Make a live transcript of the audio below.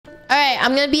Alright,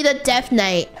 I'm gonna be the Death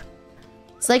Knight.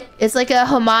 It's like a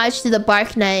homage to the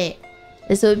Bark Knight.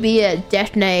 This would be a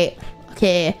Death Knight.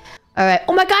 Okay. Alright.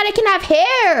 Oh my god, I can have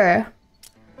hair!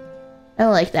 I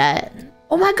don't like that.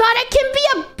 Oh my god, I can be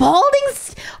a balding...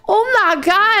 Oh my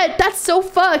god, that's so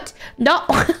fucked. No,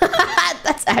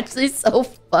 that's actually so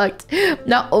fucked.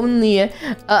 Not only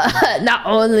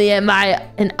am I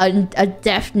a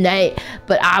Death Knight,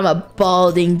 but I'm a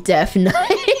balding Death Knight.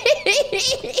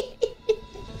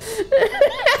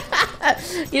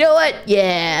 You know what?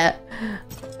 Yeah.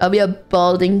 I'll be a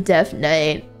balding Death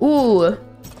Knight. Ooh.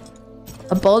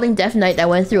 A balding Death Knight that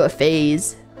went through a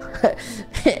phase.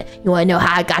 You wanna know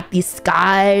how I got these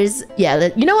scars? Yeah,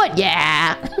 you know what?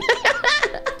 Yeah.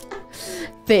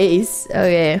 Face.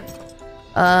 Okay.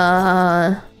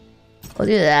 We'll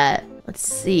do that. Let's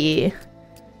see.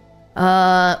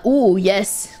 Ooh,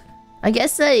 yes. I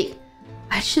guess, like,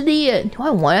 actually, do I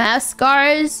want to have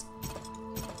scars?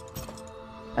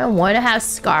 I don't want to have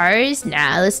scars.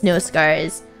 Nah, let's no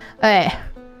scars. Okay.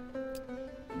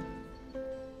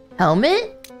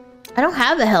 Helmet? I don't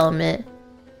have a helmet.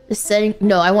 Just setting.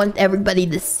 No, I want everybody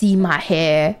to see my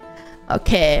hair.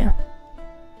 Okay.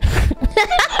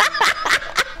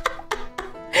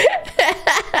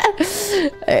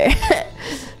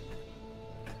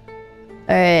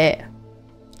 Alright.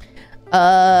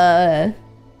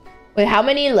 Wait, how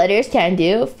many letters can I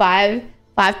do? 5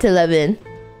 to 11.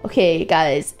 Okay,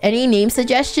 guys. Any name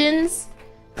suggestions?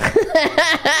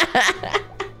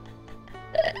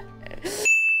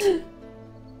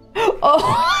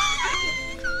 Oh.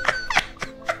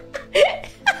 Wait,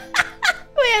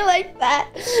 I like that.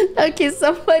 Okay,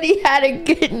 somebody had a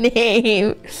good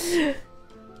name.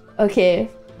 Okay.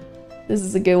 This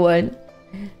is a good one.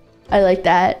 I like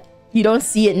that. You don't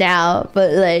see it now,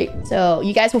 but like, so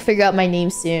you guys will figure out my name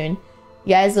soon. You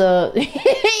guys will...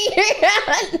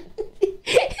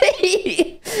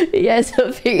 You guys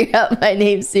will figure out my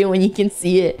name soon when you can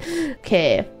see it.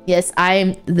 Okay. Yes,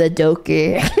 I'm the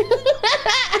Doker.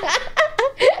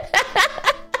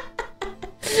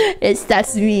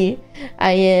 That's me.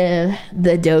 I am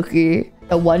the Doker.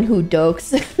 The one who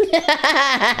dokes.